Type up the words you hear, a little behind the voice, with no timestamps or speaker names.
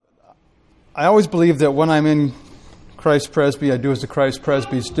I always believe that when I'm in Christ Presby, I do as the Christ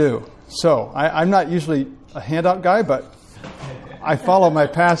Presbys do. So I'm not usually a handout guy, but I follow my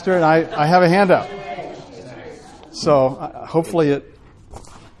pastor and I have a handout. So hopefully it...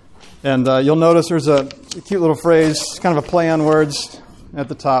 And you'll notice there's a cute little phrase, kind of a play on words at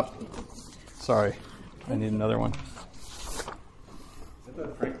the top. Sorry, I need another one. I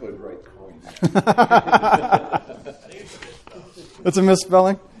thought Frank would write coins. It's a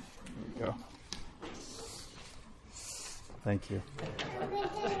misspelling? There you go. Thank you.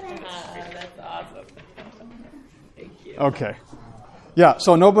 That's awesome. Thank you. Okay. Yeah,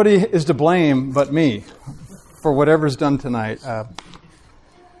 so nobody is to blame but me for whatever's done tonight.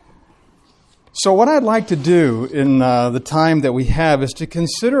 So what I'd like to do in the time that we have is to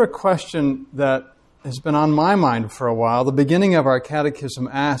consider a question that has been on my mind for a while. The beginning of our catechism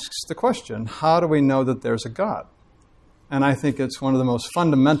asks the question, how do we know that there's a God? And I think it's one of the most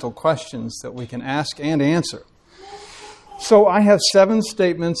fundamental questions that we can ask and answer. So I have 7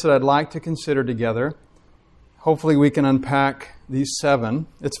 statements that I'd like to consider together. Hopefully we can unpack these 7.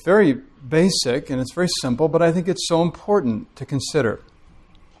 It's very basic and it's very simple, but I think it's so important to consider.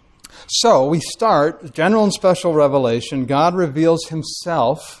 So we start, general and special revelation. God reveals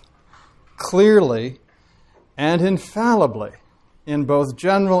himself clearly and infallibly in both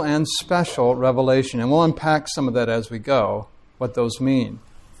general and special revelation. And we'll unpack some of that as we go, what those mean.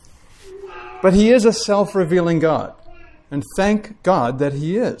 But he is a self-revealing God. And thank God that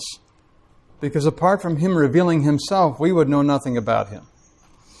he is. Because apart from him revealing himself, we would know nothing about him.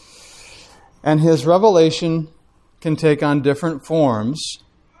 And his revelation can take on different forms.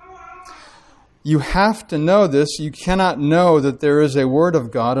 You have to know this. You cannot know that there is a Word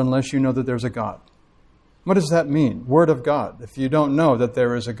of God unless you know that there's a God. What does that mean, Word of God, if you don't know that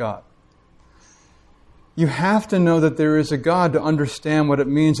there is a God? You have to know that there is a God to understand what it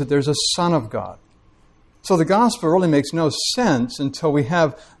means that there's a Son of God. So the gospel really makes no sense until we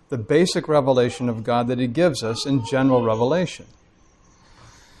have the basic revelation of God that he gives us in general revelation.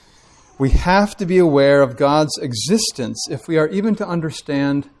 We have to be aware of God's existence if we are even to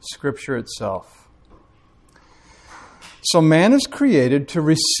understand Scripture itself. So man is created to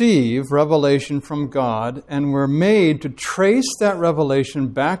receive revelation from God, and we're made to trace that revelation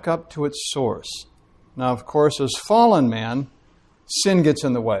back up to its source. Now, of course, as fallen man, sin gets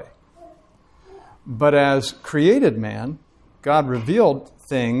in the way. But as created man, God revealed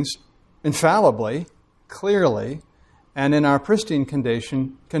things infallibly, clearly, and in our pristine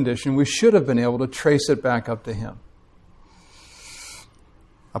condition, we should have been able to trace it back up to him.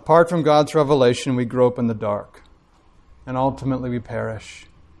 Apart from God's revelation, we grope in the dark, and ultimately we perish.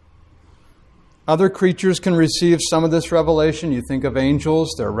 Other creatures can receive some of this revelation. You think of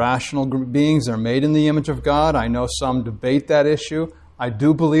angels, they're rational beings, they're made in the image of God. I know some debate that issue. I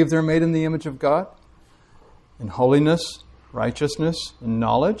do believe they're made in the image of God, in holiness, righteousness, and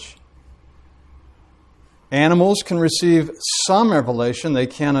knowledge. Animals can receive some revelation. They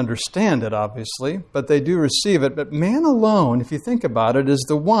can't understand it, obviously, but they do receive it. But man alone, if you think about it, is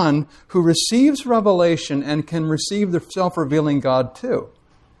the one who receives revelation and can receive the self-revealing God too.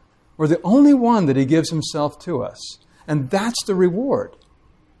 We're the only one that he gives himself to us. And that's the reward.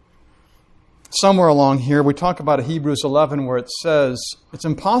 Somewhere along here, we talk about Hebrews 11 where it says, it's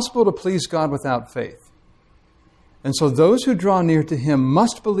impossible to please God without faith. And so those who draw near to him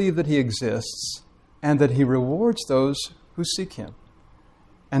must believe that he exists and that he rewards those who seek him.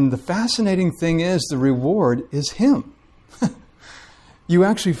 And the fascinating thing is the reward is him. You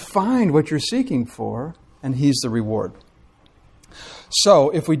actually find what you're seeking for, and he's the reward.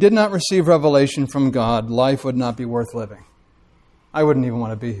 So, if we did not receive revelation from God, life would not be worth living. I wouldn't even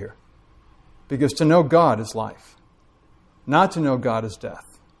want to be here. Because to know God is life. Not to know God is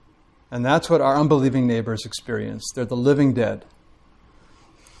death. And that's what our unbelieving neighbors experience. They're the living dead.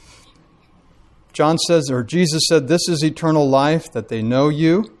 John says, or Jesus said, this is eternal life, that they know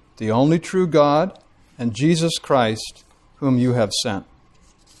you, the only true God, and Jesus Christ, whom you have sent.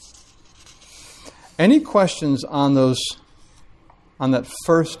 Any questions on that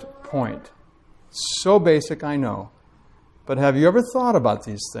first point? So basic, I know. But have you ever thought about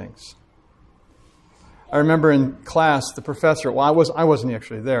these things? I remember in class, the professor, I wasn't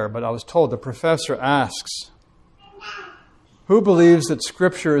actually there, but I was told the professor asks, who believes that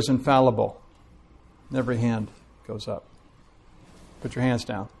Scripture is infallible? And every hand goes up. Put your hands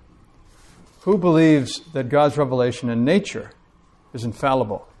down. Who believes that God's revelation in nature is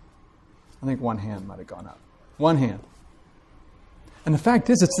infallible? I think one hand might have gone up. One hand. And the fact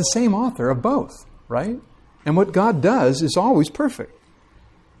is, it's the same author of both, right? And what God does is always perfect.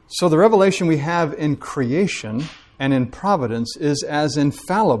 So the revelation we have in creation and in providence is as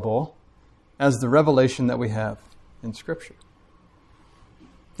infallible as the revelation that we have in Scripture.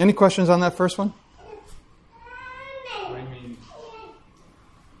 Any questions on that first one? What do you mean infallible?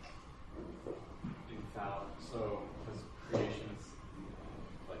 So, because creation is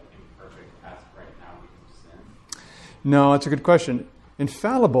like imperfect as right now because of sin? No, it's a good question.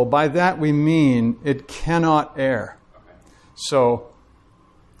 Infallible, by that we mean it cannot err. Okay. So,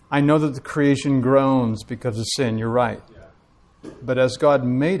 I know that the creation groans because of sin. You're right. Yeah. But as God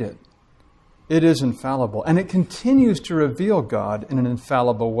made it, it is infallible. And it continues to reveal God in an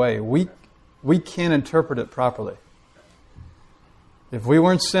infallible way. We can't interpret it properly. If we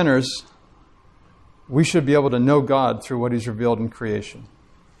weren't sinners, we should be able to know God through what He's revealed in creation.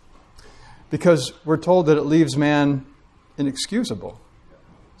 Because we're told that it leaves man inexcusable.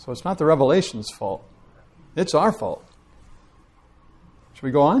 So it's not the revelation's fault. It's our fault. Should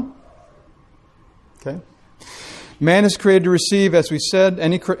we go on? Okay. Man is created to receive, as we said,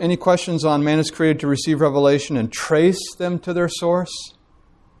 any questions on man is created to receive revelation and trace them to their source?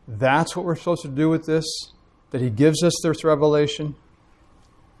 That's what we're supposed to do with this, that He gives us this revelation.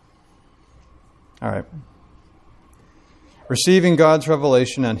 All right. Receiving God's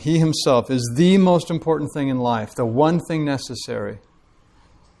revelation and He Himself is the most important thing in life, the one thing necessary.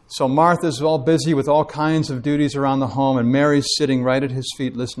 So Martha's all busy with all kinds of duties around the home, and Mary's sitting right at His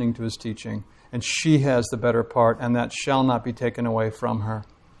feet listening to His teaching. And she has the better part, and that shall not be taken away from her.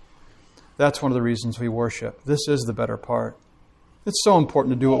 That's one of the reasons we worship. This is the better part. It's so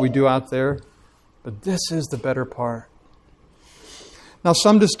important to do what we do out there, but this is the better part. Now,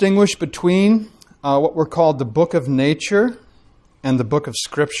 some distinguish between what we're called the book of nature and the book of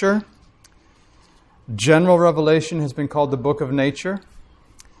Scripture. General revelation has been called the book of nature.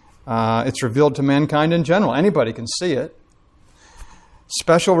 It's revealed to mankind in general. Anybody can see it.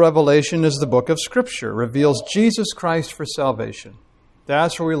 Special revelation is the book of Scripture. Reveals Jesus Christ for salvation.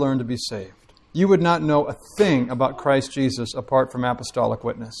 That's where we learn to be saved. You would not know a thing about Christ Jesus apart from apostolic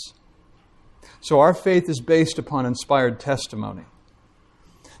witness. So our faith is based upon inspired testimony.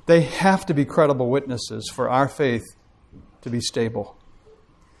 They have to be credible witnesses for our faith to be stable.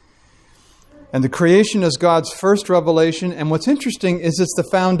 And the creation is God's first revelation. And what's interesting is it's the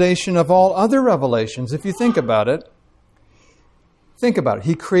foundation of all other revelations. If you think about it,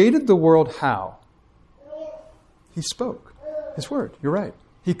 He created the world how? He spoke. His Word. You're right.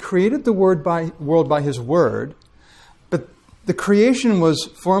 He created the world by His Word, but the creation was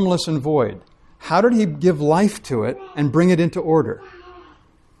formless and void. How did He give life to it and bring it into order?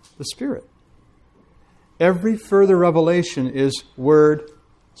 The Spirit. Every further revelation is Word,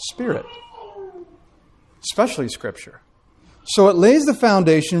 Spirit. Especially Scripture. So it lays the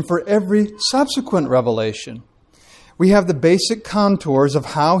foundation for every subsequent revelation. We have the basic contours of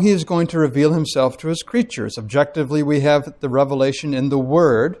how He is going to reveal Himself to His creatures. Objectively, we have the revelation in the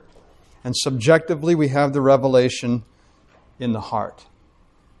Word, and subjectively, we have the revelation in the heart.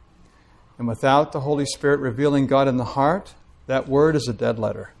 And without the Holy Spirit revealing God in the heart, that Word is a dead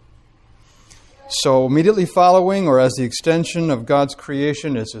letter. So immediately following, or as the extension of God's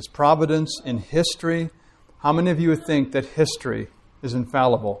creation, is His providence in history. How many of you think that history is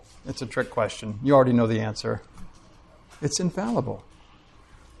infallible? It's a trick question. You already know the answer. It's infallible.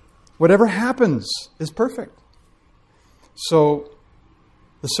 Whatever happens is perfect. So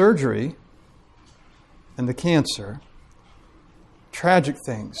the surgery and the cancer, tragic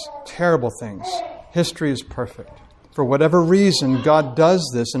things, terrible things, history is perfect. For whatever reason, God does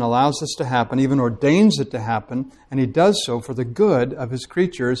this and allows this to happen, even ordains it to happen, and He does so for the good of His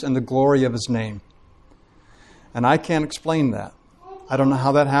creatures and the glory of His name. And I can't explain that. I don't know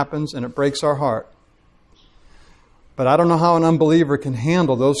how that happens, and it breaks our heart. But I don't know how an unbeliever can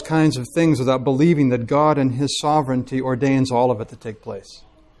handle those kinds of things without believing that God in His sovereignty ordains all of it to take place.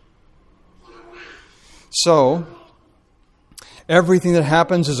 So, everything that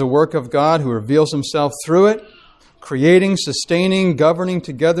happens is a work of God who reveals Himself through it. Creating, sustaining, governing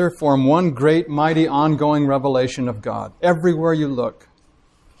together form one great, mighty, ongoing revelation of God. Everywhere you look,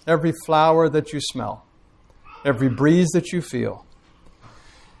 every flower that you smell, every breeze that you feel,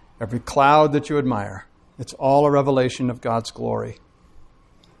 every cloud that you admire, it's all a revelation of God's glory.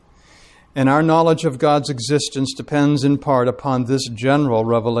 And our knowledge of God's existence depends in part upon this general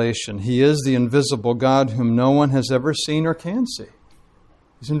revelation. He is the invisible God whom no one has ever seen or can see.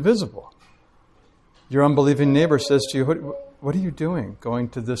 He's invisible. Your unbelieving neighbor says to you, what are you doing going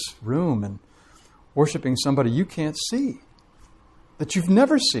to this room and worshiping somebody you can't see, that you've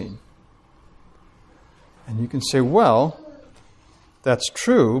never seen? And you can say, well, that's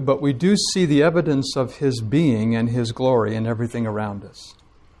true, but we do see the evidence of His being and His glory in everything around us.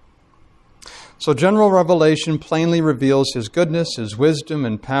 So general revelation plainly reveals His goodness, His wisdom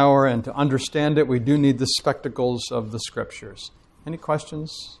and power, and to understand it, we do need the spectacles of the Scriptures. Any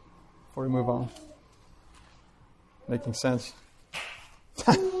questions before we move on? Making sense?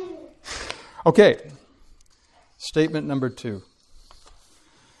 Okay. Statement number 2.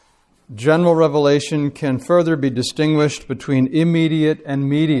 General revelation can further be distinguished between immediate and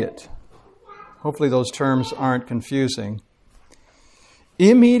mediate. Hopefully those terms aren't confusing.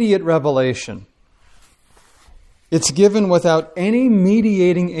 Immediate revelation. It's given without any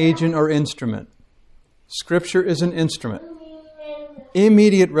mediating agent or instrument. Scripture is an instrument.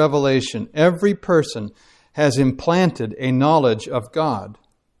 Immediate revelation. Every person has implanted a knowledge of God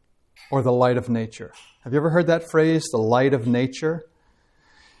or the light of nature. Have you ever heard that phrase, the light of nature?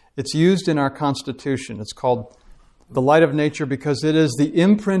 It's used in our Constitution. It's called the light of nature because it is the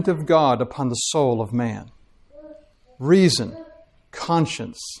imprint of God upon the soul of man. Reason,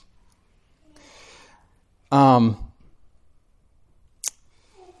 conscience.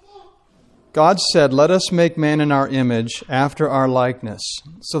 God said, "Let us make man in our image, after our likeness,"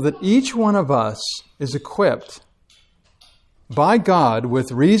 so that each one of us is equipped by God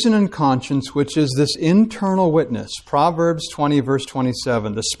with reason and conscience, which is this internal witness. Proverbs 20, verse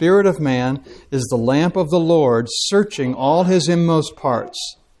 27. The spirit of man is the lamp of the Lord, searching all his inmost parts.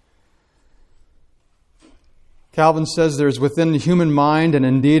 Calvin says there is within the human mind, and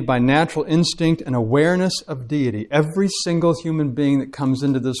indeed by natural instinct, an awareness of deity. Every single human being that comes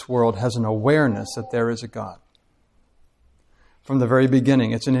into this world has an awareness that there is a God. From the very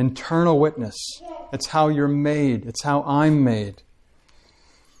beginning, it's an internal witness. It's how you're made. It's how I'm made.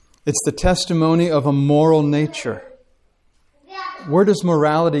 It's the testimony of a moral nature. Where does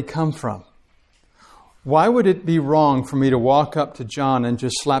morality come from? Why would it be wrong for me to walk up to John and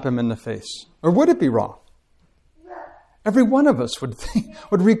just slap him in the face? Or would it be wrong? Every one of us would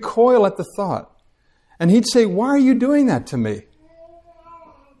recoil at the thought. And he'd say, "Why are you doing that to me?"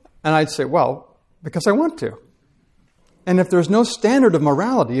 And I'd say, "Well, because I want to." And if there's no standard of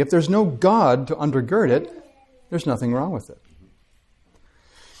morality, if there's no God to undergird it, there's nothing wrong with it.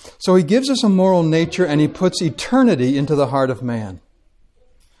 So he gives us a moral nature and he puts eternity into the heart of man.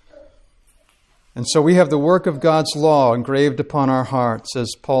 And so we have the work of God's law engraved upon our hearts,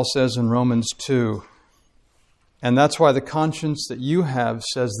 as Paul says in Romans 2. And that's why the conscience that you have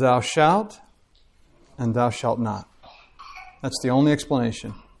says, "Thou shalt," and "Thou shalt not." That's the only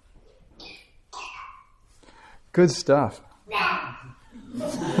explanation. Good stuff.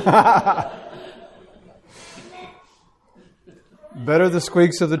 Better the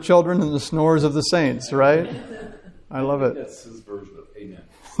squeaks of the children than the snores of the saints, right? I love it. That's his version of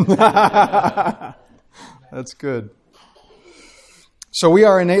amen. That's good. So we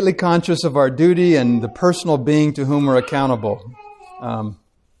are innately conscious of our duty and the personal being to whom we're accountable.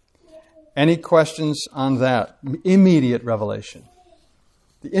 Any questions on that? Immediate revelation.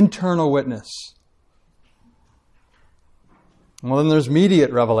 The internal witness. Well, then there's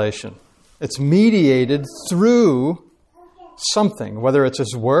mediate revelation. It's mediated through something, whether it's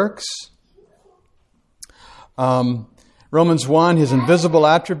His works. Romans 1, His invisible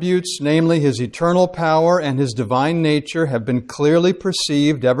attributes, namely His eternal power and His divine nature, have been clearly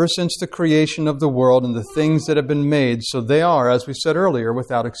perceived ever since the creation of the world and the things that have been made, so they are, as we said earlier,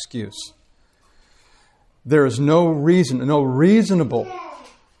 without excuse. There is no reason, no reasonable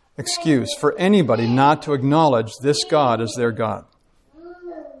excuse for anybody not to acknowledge this God as their God.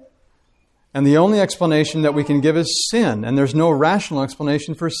 And the only explanation that we can give is sin, and there's no rational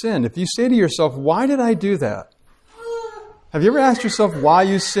explanation for sin. If you say to yourself, "Why did I do that?" Have you ever asked yourself why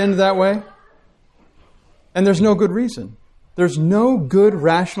you sinned that way? And there's no good reason. There's no good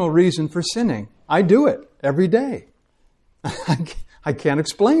rational reason for sinning. I do it every day. I can't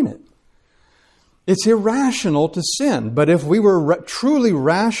explain it. It's irrational to sin, but if we were truly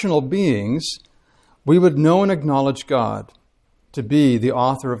rational beings, we would know and acknowledge God to be the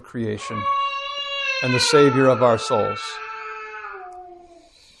author of creation and the Savior of our souls.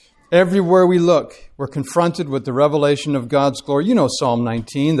 Everywhere we look, we're confronted with the revelation of God's glory. You know Psalm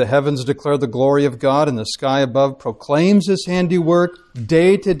 19, "The heavens declare the glory of God, and the sky above proclaims His handiwork.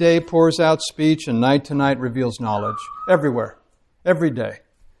 Day to day pours out speech, and night to night reveals knowledge." Everywhere, every day.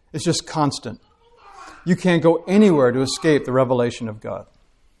 It's just constant. You can't go anywhere to escape the revelation of God.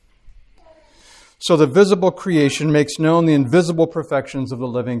 So the visible creation makes known the invisible perfections of the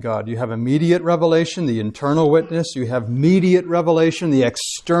living God. You have immediate revelation, the internal witness. You have mediate revelation, the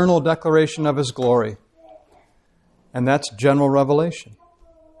external declaration of His glory. And that's general revelation.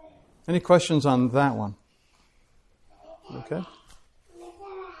 Any questions on that one? Okay?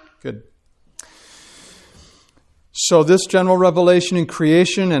 Good. So this general revelation in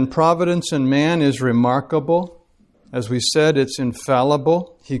creation and providence in man is remarkable. As we said, it's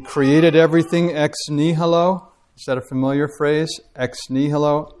infallible. He created everything ex nihilo. Is that a familiar phrase? Ex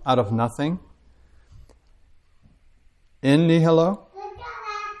nihilo, out of nothing. In nihilo,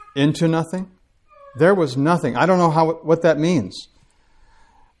 into nothing. There was nothing. I don't know what that means.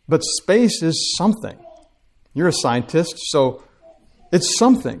 But space is something. You're a scientist, so it's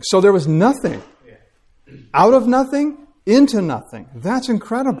something. So there was nothing. Out of nothing, into nothing. That's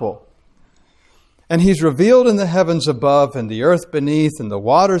incredible. And He's revealed in the heavens above and the earth beneath and the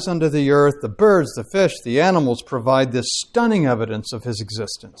waters under the earth. The birds, the fish, the animals provide this stunning evidence of His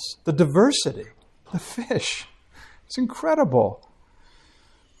existence. The diversity, the fish. It's incredible.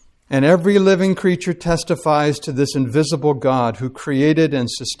 And every living creature testifies to this invisible God who created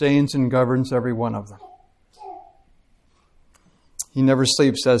and sustains and governs every one of them. He never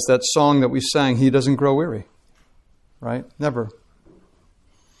sleeps, as that song that we sang, He doesn't grow weary. Right? Never.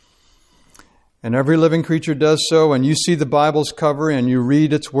 And every living creature does so, and you see the Bible's cover and you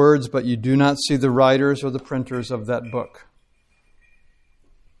read its words, but you do not see the writers or the printers of that book.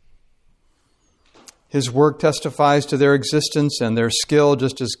 His work testifies to their existence and their skill,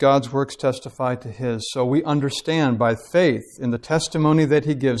 just as God's works testify to His. So we understand by faith in the testimony that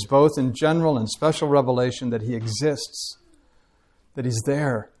He gives, both in general and special revelation, that He exists, that He's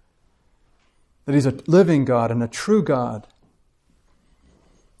there, that He's a living God and a true God.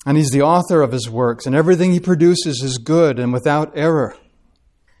 And He's the author of His works, and everything He produces is good and without error.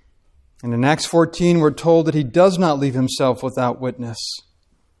 And in Acts 14, we're told that He does not leave Himself without witness.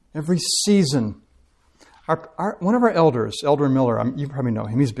 Every season. One of our elders, Elder Miller, you probably know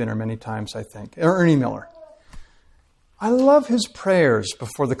him, he's been here many times, I think, Ernie Miller. I love his prayers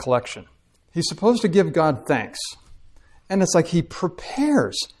before the collection. He's supposed to give God thanks. And it's like he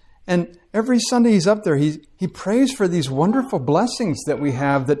prepares. And every Sunday he's up there, he prays for these wonderful blessings that we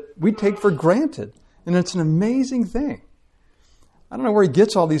have that we take for granted. And it's an amazing thing. I don't know where he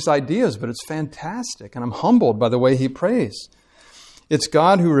gets all these ideas, but it's fantastic. And I'm humbled by the way he prays. It's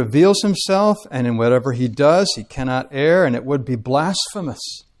God who reveals Himself, and in whatever He does, He cannot err, and it would be blasphemous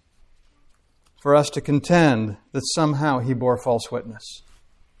for us to contend that somehow He bore false witness.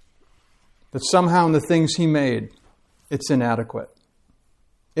 That somehow in the things He made, it's inadequate.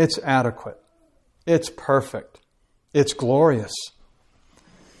 It's adequate. It's perfect. It's glorious.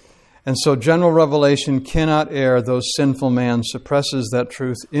 And so general revelation cannot err, though sinful man suppresses that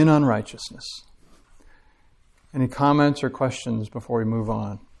truth in unrighteousness. Any comments or questions before we move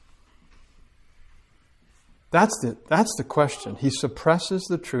on? That's the question. He suppresses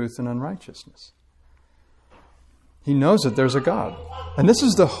the truth in unrighteousness. He knows that there's a God. And this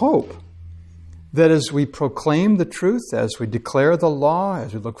is the hope, that as we proclaim the truth, as we declare the law,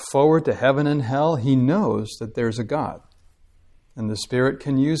 as we look forward to heaven and hell, He knows that there's a God. And the Spirit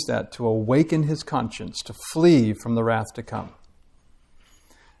can use that to awaken his conscience, to flee from the wrath to come.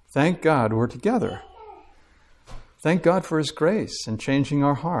 Thank God we're together. Thank God for His grace in changing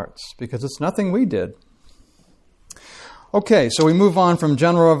our hearts, because it's nothing we did. Okay, so we move on from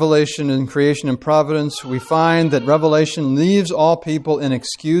general revelation in creation and providence. We find that revelation leaves all people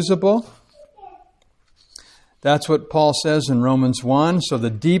inexcusable. That's what Paul says in Romans 1. So the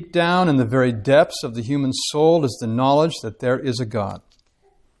deep down in the very depths of the human soul is the knowledge that there is a God.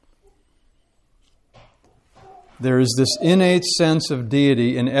 There is this innate sense of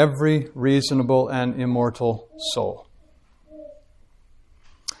deity in every reasonable and immortal soul.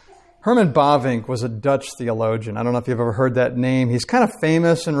 Herman Bavinck was a Dutch theologian. I don't know if you've ever heard that name. He's kind of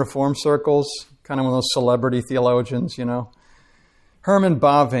famous in Reform circles, kind of one of those celebrity theologians, you know. Herman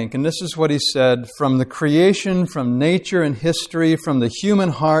Bavinck, and this is what he said: from the creation, from nature and history, from the human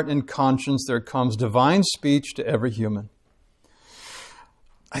heart and conscience, there comes divine speech to every human.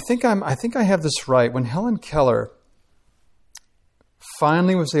 I think I have this right. When Helen Keller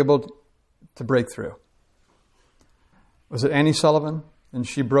finally was able to break through, was it Annie Sullivan? And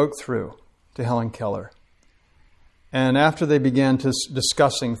she broke through to Helen Keller. And after they began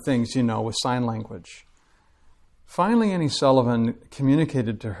discussing things, you know, with sign language, finally Annie Sullivan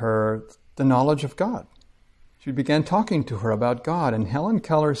communicated to her the knowledge of God. She began talking to her about God. And Helen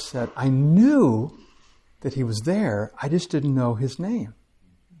Keller said, I knew that He was there, I just didn't know His name.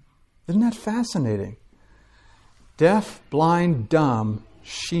 Isn't that fascinating? Deaf, blind, dumb,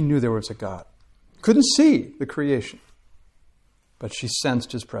 she knew there was a God. Couldn't see the creation, but she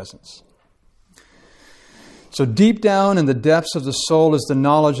sensed His presence. So deep down in the depths of the soul is the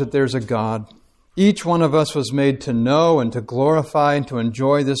knowledge that there's a God. Each one of us was made to know and to glorify and to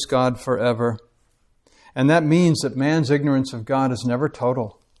enjoy this God forever. And that means that man's ignorance of God is never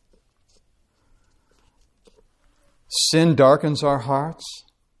total. Sin darkens our hearts.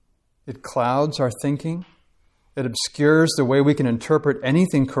 It clouds our thinking. It obscures the way we can interpret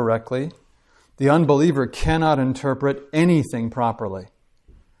anything correctly. The unbeliever cannot interpret anything properly.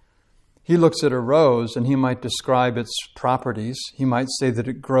 He looks at a rose and he might describe its properties. He might say that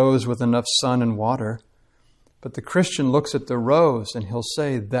it grows with enough sun and water. But the Christian looks at the rose and he'll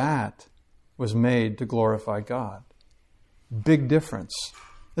say that was made to glorify God. Big difference.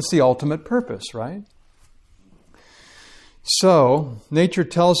 It's the ultimate purpose, right? So, nature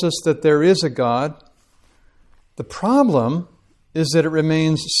tells us that there is a God. The problem is that it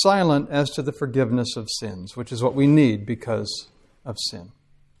remains silent as to the forgiveness of sins, which is what we need because of sin.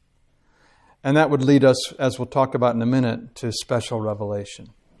 And that would lead us, as we'll talk about in a minute, to special revelation.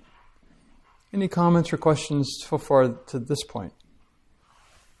 Any comments or questions so far to this point?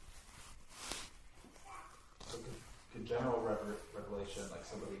 So could general revelation, like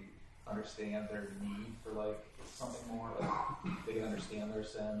somebody understand their need for like something more? Like they can understand their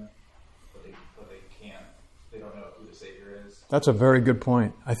sin, but they can't. They don't know who the Savior is. That's a very good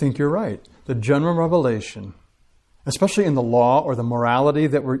point. I think you're right. The general revelation, especially in the law or the morality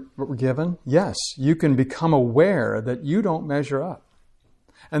that we're given, yes, you can become aware that you don't measure up.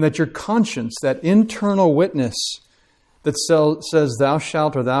 And that your conscience, that internal witness that says thou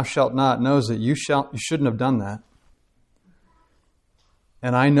shalt or thou shalt not, knows that you shouldn't have done that.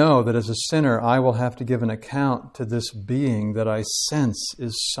 And I know that as a sinner, I will have to give an account to this being that I sense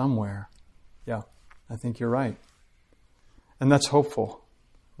is somewhere. Yeah, I think you're right. And that's hopeful,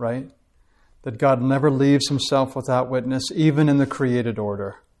 right? That God never leaves himself without witness, even in the created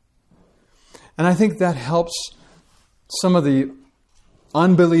order. And I think that helps some of the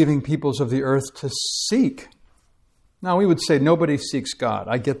unbelieving peoples of the earth to seek. Now, we would say nobody seeks God.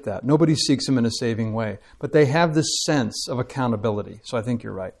 I get that. Nobody seeks him in a saving way. But they have this sense of accountability. So I think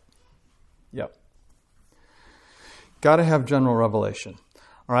you're right. Yep. Got to have general revelation.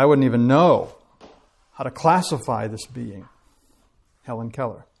 Or I wouldn't even know how to classify this being. Helen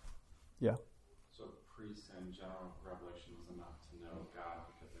Keller. Yeah. So pre-sin general revelation was enough to know God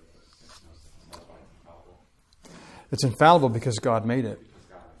because there was no sin. That's why it's infallible. It's infallible because God made it.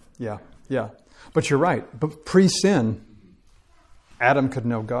 Yeah, yeah. But you're right. But pre-sin, Adam could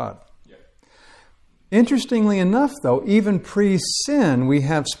know God. Yeah. Interestingly enough, though, even pre-sin, we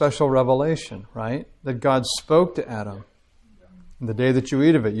have special revelation, right? That God spoke to Adam. In the day that you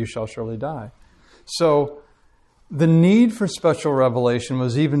eat of it, you shall surely die. So the need for special revelation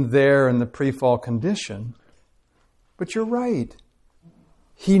was even there in the pre-fall condition. But you're right.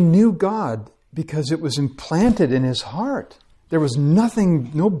 He knew God because it was implanted in his heart. There was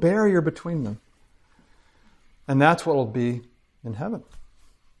nothing, no barrier between them. And that's what will be in heaven.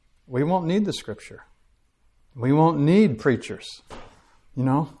 We won't need the Scripture. We won't need preachers. You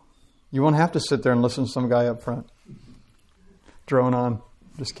know, you won't have to sit there and listen to some guy up front drone on.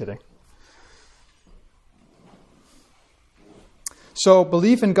 Just kidding. So,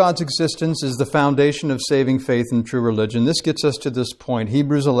 belief in God's existence is the foundation of saving faith in true religion. This gets us to this point,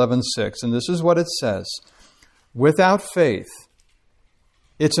 Hebrews 11:6, and this is what it says. Without faith,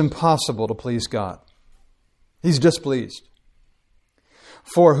 it's impossible to please God. He's displeased.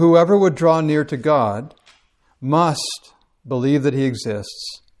 For whoever would draw near to God must believe that he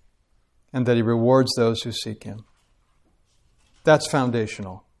exists and that he rewards those who seek him. That's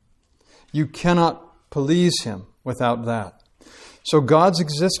foundational. You cannot please him without that. So God's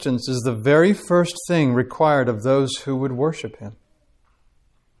existence is the very first thing required of those who would worship him.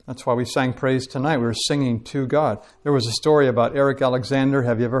 That's why we sang praise tonight. We were singing to God. There was a story about Eric Alexander.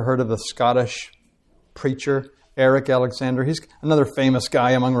 Have you ever heard of the Scottish preacher, Eric Alexander? He's another famous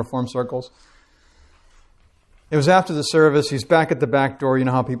guy among Reformed circles. It was after the service. He's back at the back door. You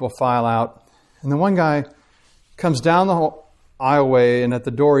know how people file out. And the one guy comes down the whole aisleway, and at the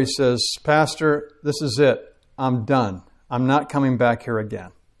door he says, "Pastor, this is it. I'm done. I'm not coming back here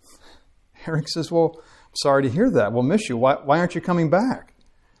again." Eric says, "Well, I'm sorry to hear that. We'll miss you. Why aren't you coming back?"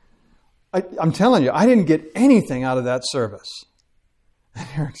 I'm telling you, I didn't get anything out of that service. And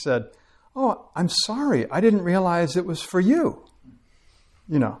Eric said, "Oh, I'm sorry. I didn't realize it was for you."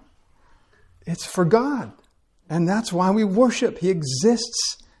 You know, it's for God. And that's why we worship. He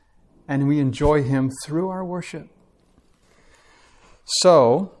exists, and we enjoy him through our worship.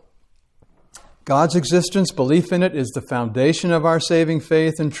 So, God's existence, belief in it, is the foundation of our saving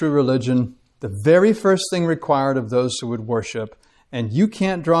faith and true religion, the very first thing required of those who would worship. And you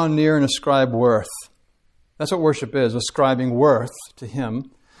can't draw near and ascribe worth. That's what worship is, ascribing worth to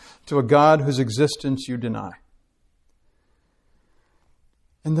him, to a God whose existence you deny.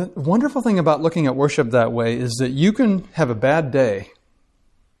 And the wonderful thing about looking at worship that way is that you can have a bad day.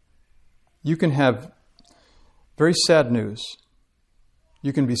 You can have Very sad news.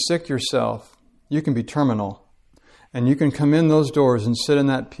 You can be sick yourself. You can be terminal. And you can come in those doors and sit in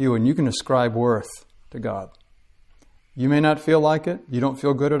that pew and you can ascribe worth to God. You may not feel like it. You don't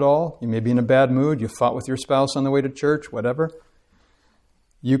feel good at all. You may be in a bad mood. You fought with your spouse on the way to church, whatever.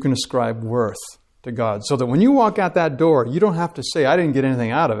 You can ascribe worth to God. So that when you walk out that door, you don't have to say, I didn't get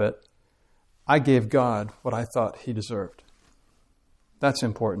anything out of it. I gave God what I thought He deserved. That's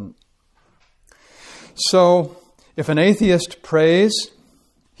important. So, if an atheist prays,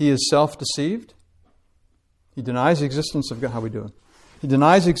 he is self-deceived. He denies the existence of God. How are we doing? He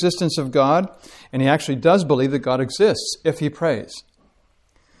denies the existence of God, and he actually does believe that God exists if he prays.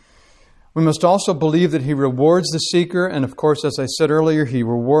 We must also believe that He rewards the seeker, and of course, as I said earlier, He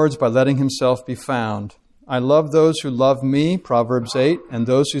rewards by letting Himself be found. I love those who love me, Proverbs 8, and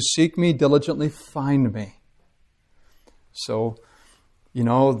those who seek me diligently find me. So,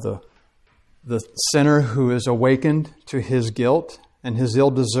 the sinner who is awakened to his guilt and his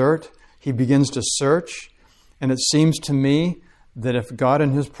ill desert, he begins to search. And it seems to me that if God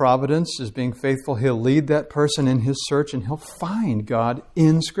in His providence is being faithful, He'll lead that person in his search and he'll find God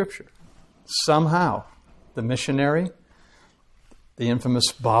in Scripture. Somehow, the missionary, the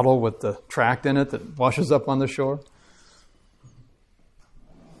infamous bottle with the tract in it that washes up on the shore.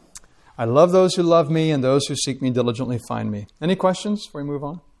 I love those who love me, and those who seek me diligently find me. Any questions before we move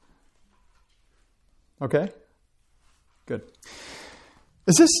on? Okay? Good.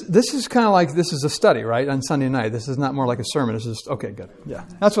 This is kind of like, this is a study, right? On Sunday night. This is not more like a sermon. This is, okay, good. Yeah,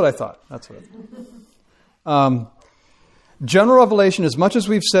 that's what I thought. General revelation, as much as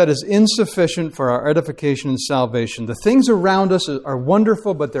we've said, is insufficient for our edification and salvation. The things around us are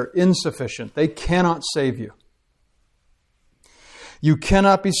wonderful, but they're insufficient. They cannot save you. You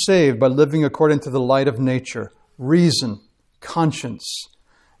cannot be saved by living according to the light of nature, reason, conscience,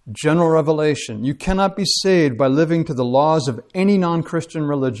 general revelation. You cannot be saved by living to the laws of any non-Christian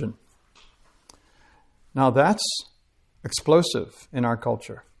religion. Now that's explosive in our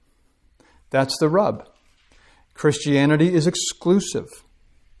culture. That's the rub. Christianity is exclusive.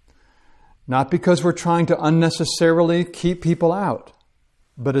 Not because we're trying to unnecessarily keep people out,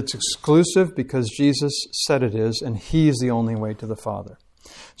 but it's exclusive because Jesus said it is, and He is the only way to the Father.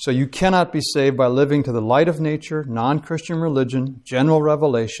 So you cannot be saved by living to the light of nature, non-Christian religion, general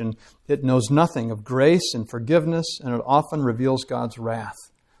revelation. It knows nothing of grace and forgiveness, and it often reveals God's wrath.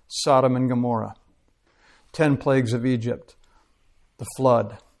 Sodom and Gomorrah, 10 plagues of Egypt, the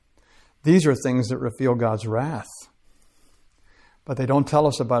flood. These are things that reveal God's wrath. But they don't tell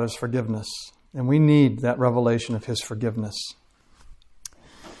us about His forgiveness. And we need that revelation of His forgiveness.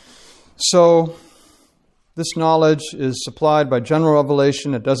 So, this knowledge is supplied by general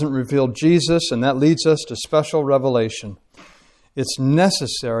revelation. It doesn't reveal Jesus, and that leads us to special revelation. It's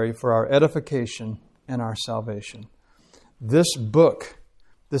necessary for our edification and our salvation. This book,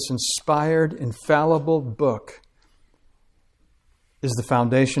 this inspired, infallible book, is the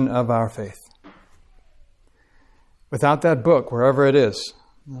foundation of our faith. Without that book, wherever it is,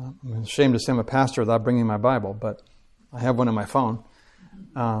 I'm ashamed to say I'm a pastor without bringing my Bible, but I have one on my phone.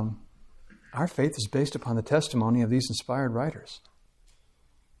 Our faith is based upon the testimony of these inspired writers.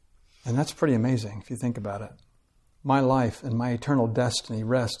 And that's pretty amazing if you think about it. My life and my eternal destiny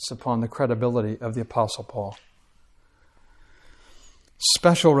rests upon the credibility of the Apostle Paul.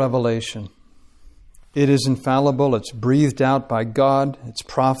 Special revelation. It is infallible. It's breathed out by God. It's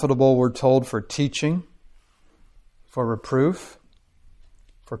profitable, we're told, for teaching, for reproof,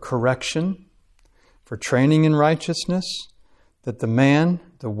 for correction, for training in righteousness, that the man,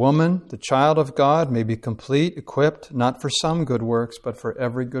 the woman, the child of God may be complete, equipped, not for some good works, but for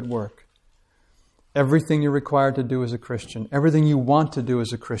every good work. Everything you're required to do as a Christian, everything you want to do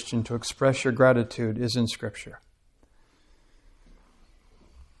as a Christian to express your gratitude is in Scripture.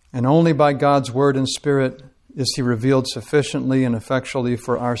 And only by God's Word and Spirit is He revealed sufficiently and effectually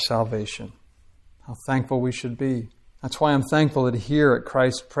for our salvation. How thankful we should be. That's why I'm thankful that here at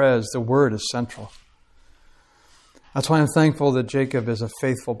Christ Pres, the Word is central. That's why I'm thankful that Jacob is a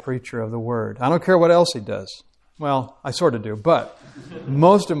faithful preacher of the Word. I don't care what else he does. Well, I sort of do, but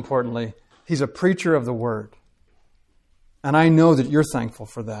most importantly, he's a preacher of the Word. And I know that you're thankful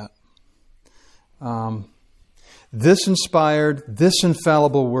for that. This inspired, this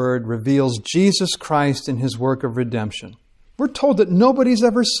infallible Word reveals Jesus Christ in His work of redemption. We're told that nobody's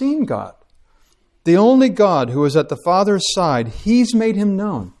ever seen God. The only God who is at the Father's side, He's made Him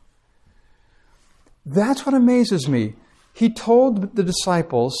known. That's what amazes me. He told the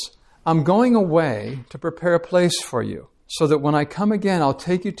disciples, I'm going away to prepare a place for you, so that when I come again, I'll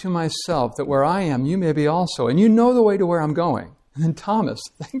take you to myself, that where I am, you may be also. And you know the way to where I'm going. And then Thomas,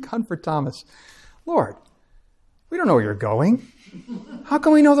 thank God for Thomas. Lord, We don't know where you're going. How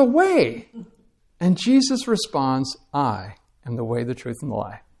can we know the way? And Jesus responds, I am the way, the truth, and the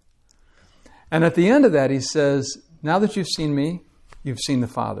life. And at the end of that, he says, now that you've seen me, you've seen the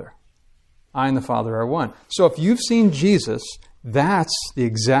Father. I and the Father are one. So if you've seen Jesus, that's the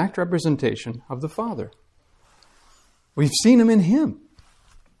exact representation of the Father. We've seen him in him.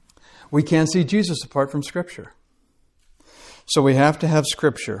 We can't see Jesus apart from Scripture. So we have to have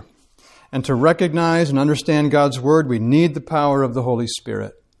Scripture. And to recognize and understand God's Word, we need the power of the Holy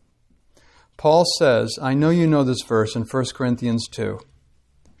Spirit. Paul says, I know you know this verse in 1 Corinthians 2.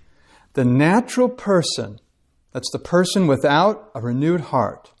 The natural person, that's the person without a renewed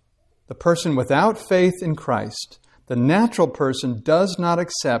heart, the person without faith in Christ, the natural person does not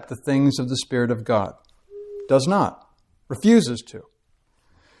accept the things of the Spirit of God. Does not. Refuses to.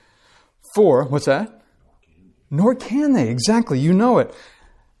 For, what's that? Nor can they. Exactly, you know it.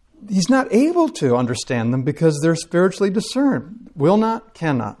 He's not able to understand them because they're spiritually discerned. Will not,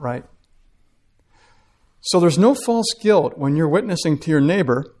 cannot, right? So there's no false guilt when you're witnessing to your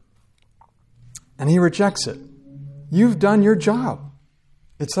neighbor and he rejects it. You've done your job.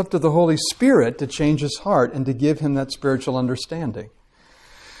 It's up to the Holy Spirit to change his heart and to give him that spiritual understanding.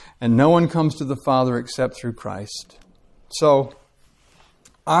 And no one comes to the Father except through Christ. So,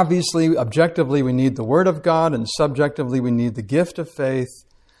 obviously, objectively, we need the Word of God, and subjectively, we need the gift of faith,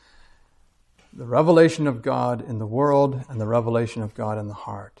 the revelation of God in the world, and the revelation of God in the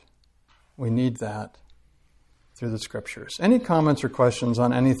heart. We need that through the Scriptures. Any comments or questions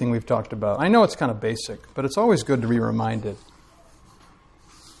on anything we've talked about? I know it's kind of basic, but it's always good to be reminded.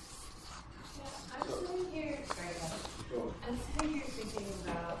 I'm sitting here thinking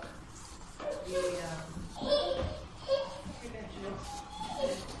about the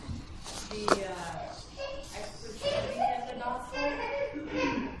exclusivity of the gospel,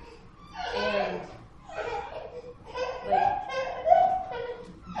 and like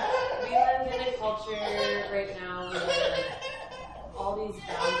we live in a culture right now where all these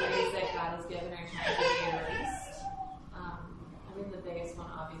boundaries that God has given are trying to be erased. I mean, the biggest one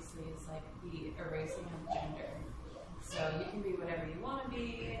obviously is like the erasing of gender. So you can be whatever you want to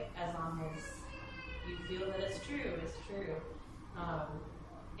be as long as you feel that it's true.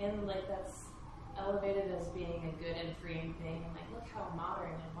 And like that's elevated as being a good and freeing thing, and like look how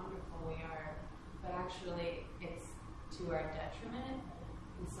modern and wonderful we are. But actually, it's to our detriment.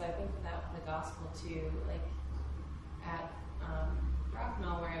 And so I think that the gospel too, like at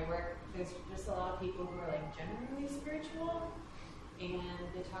Rockmill where I work, there's just a lot of people who are like generally spiritual, and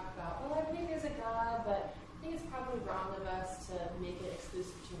they talk about, well, I believe there's a God, but I think it's probably wrong of us to make it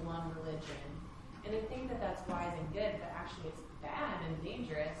exclusive to one religion. And I think that that's wise and good, but actually it's bad and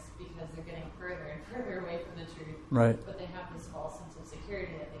dangerous because they're getting further and further away from the truth. Right. But they have this false sense of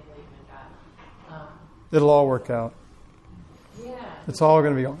security that they believe in God. It'll all work out. Yeah. It's all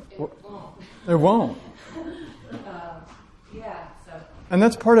going to be... It won't. It won't. Yeah, so... And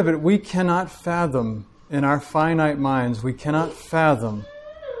that's part of it. We cannot fathom, in our finite minds, we cannot fathom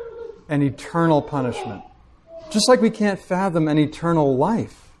an eternal punishment. Just like we can't fathom an eternal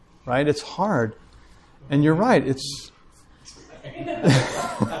life, right? It's hard. And you're right, it's...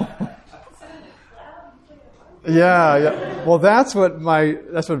 Yeah. Well, that's what Mark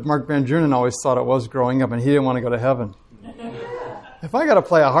Van Junen always thought it was growing up, and he didn't want to go to heaven. If I got to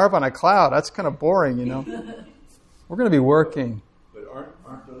play a harp on a cloud, that's kind of boring, you know. We're going to be working. But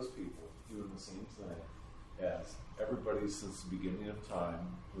aren't those people doing the same thing as everybody since the beginning of time,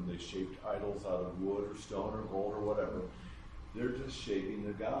 when they shaped idols out of wood or stone or gold or whatever? They're just shaping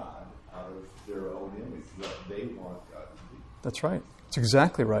a God out of their own image, what they want God to be. That's right. That's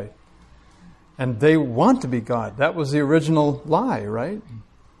exactly right. And they want to be God. That was the original lie, right?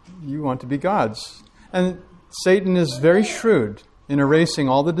 You want to be gods. And Satan is very shrewd in erasing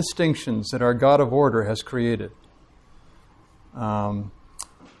all the distinctions that our God of order has created. The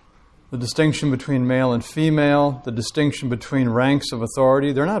distinction between male and female, the distinction between ranks of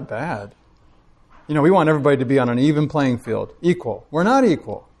authority, they're not bad. You know, we want everybody to be on an even playing field, equal. We're not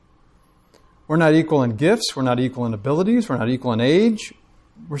equal. We're not equal in gifts. We're not equal in abilities. We're not equal in age.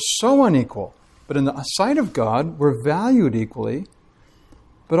 We're so unequal. But in the sight of God, we're valued equally.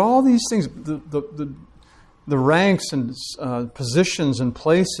 But all these things, the ranks and positions and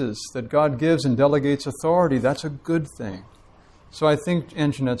places that God gives and delegates authority, that's a good thing. So I think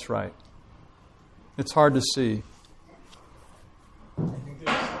Anjanette's right. It's hard to see. I think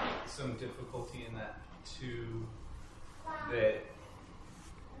there's some difficulty in that too, that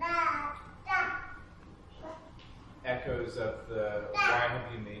echoes of the why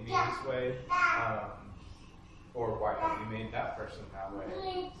have you made me this way, or why have you made that person that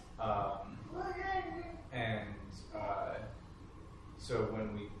way. And so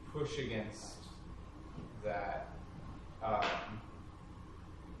when we push against that,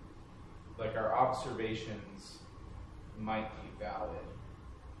 like our observations might be valid.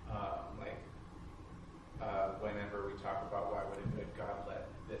 Whenever we talk about why would a good God let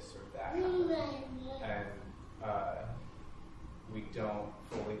this or that happen, and we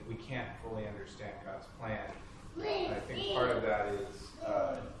can't fully understand God's plan. And I think part of that is,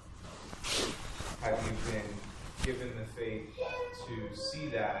 have you been given the faith to see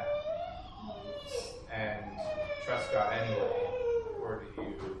that and trust God anyway, or do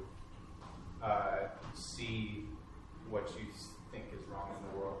you see what you think is wrong in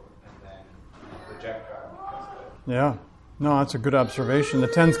the world and then reject God because of it? Yeah. No, that's a good observation. The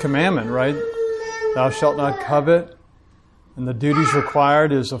 10th commandment, right? Thou shalt not covet. And the duties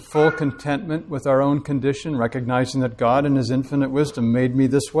required is a full contentment with our own condition, recognizing that God in His infinite wisdom made me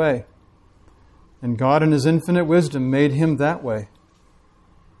this way. And God in His infinite wisdom made him that way.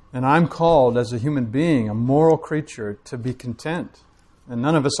 And I'm called as a human being, a moral creature, to be content. And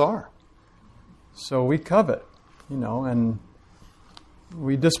none of us are. So we covet, and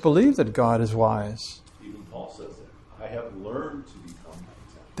we disbelieve that God is wise. Even Paul says that. I have learned to become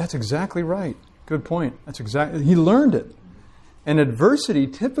content. That's exactly right. Good point. He learned it. And adversity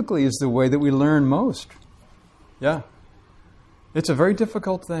typically is the way that we learn most. Yeah. It's a very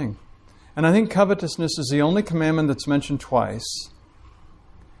difficult thing. And I think covetousness is the only commandment that's mentioned twice.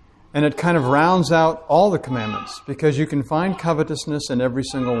 And it kind of rounds out all the commandments, because you can find covetousness in every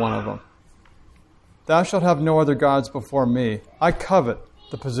single one of them. Thou shalt have no other gods before me. I covet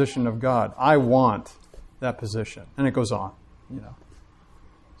the position of God. I want that position. And it goes on,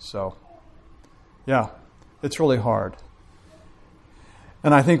 So, yeah, it's really hard.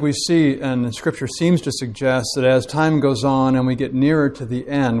 And I think we see, and Scripture seems to suggest, that as time goes on and we get nearer to the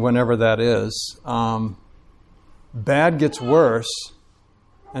end, whenever that is, bad gets worse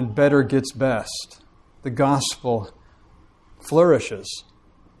and better gets best. The gospel flourishes,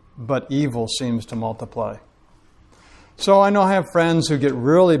 but evil seems to multiply. So I know I have friends who get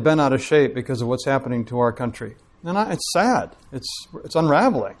really bent out of shape because of what's happening to our country. And it's sad. It's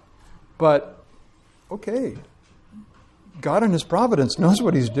unraveling. But, okay, God in His providence knows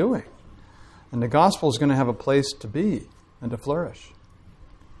what He's doing. And the gospel is going to have a place to be and to flourish.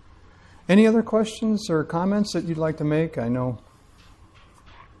 Any other questions or comments that you'd like to make? I know.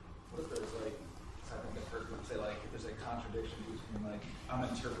 What if there's I think I've heard people say if there's a contradiction between I'm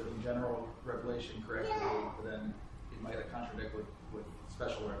interpreting general revelation correctly, but then it might contradict with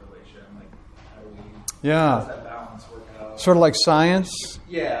special revelation. How do we? Yeah. How does that balance work out? Sort of like science.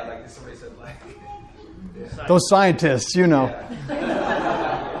 Yeah, somebody said yeah. Those scientists, Yeah.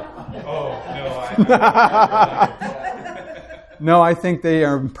 Oh, no, No, I think they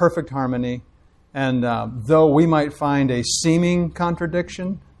are in perfect harmony. And though we might find a seeming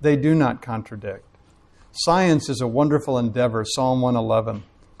contradiction, they do not contradict. Science is a wonderful endeavor, Psalm 111.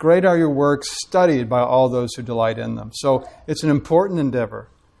 Great are your works, studied by all those who delight in them. So it's an important endeavor.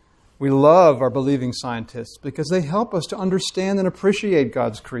 We love our believing scientists because they help us to understand and appreciate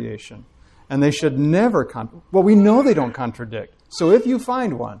God's creation. And they should never well, we know they don't contradict. So if you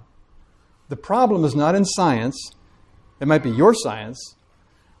find one, the problem is not in science. It might be your science.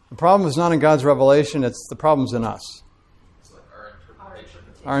 The problem is not in God's revelation. The problem's in us. It's like our interpretation.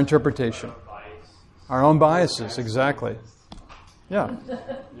 Our interpretation. Our own biases, exactly. Yeah. Also,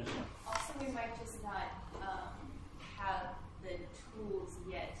 we might just not have the tools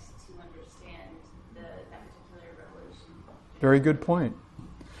yet to understand that particular revelation. Very good point.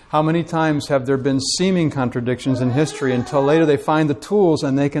 How many times have there been seeming contradictions in history until later they find the tools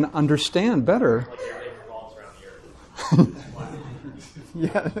and they can understand better? Like everything revolves around the earth.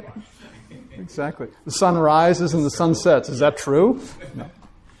 Yeah, exactly. The sun rises and the sun sets. Is that true? No.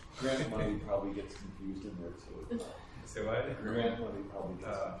 Grant money probably gets confused in there too. Say what? Grant money probably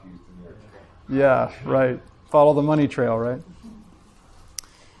gets confused in there too. Yeah, right. Follow the money trail, right?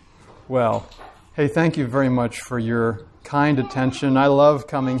 Well, hey, thank you very much for your kind attention. I love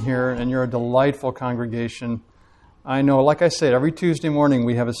coming here, and you're a delightful congregation. I know, like I said, every Tuesday morning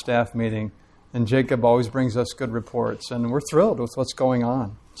we have a staff meeting, and Jacob always brings us good reports, and we're thrilled with what's going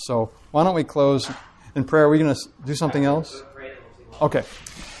on. So why don't we close in prayer? Are we going to do something else? Okay.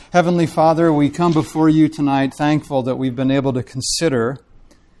 Heavenly Father, we come before you tonight thankful that we've been able to consider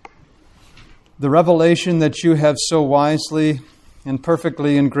the revelation that you have so wisely and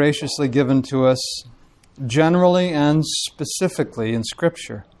perfectly and graciously given to us, generally and specifically in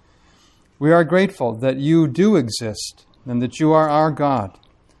Scripture. We are grateful that you do exist and that you are our God,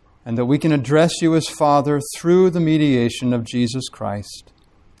 and that we can address you as Father through the mediation of Jesus Christ.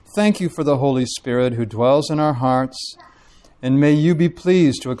 Thank you for the Holy Spirit who dwells in our hearts, and may you be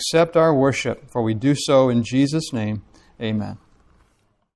pleased to accept our worship, for we do so in Jesus' name. Amen.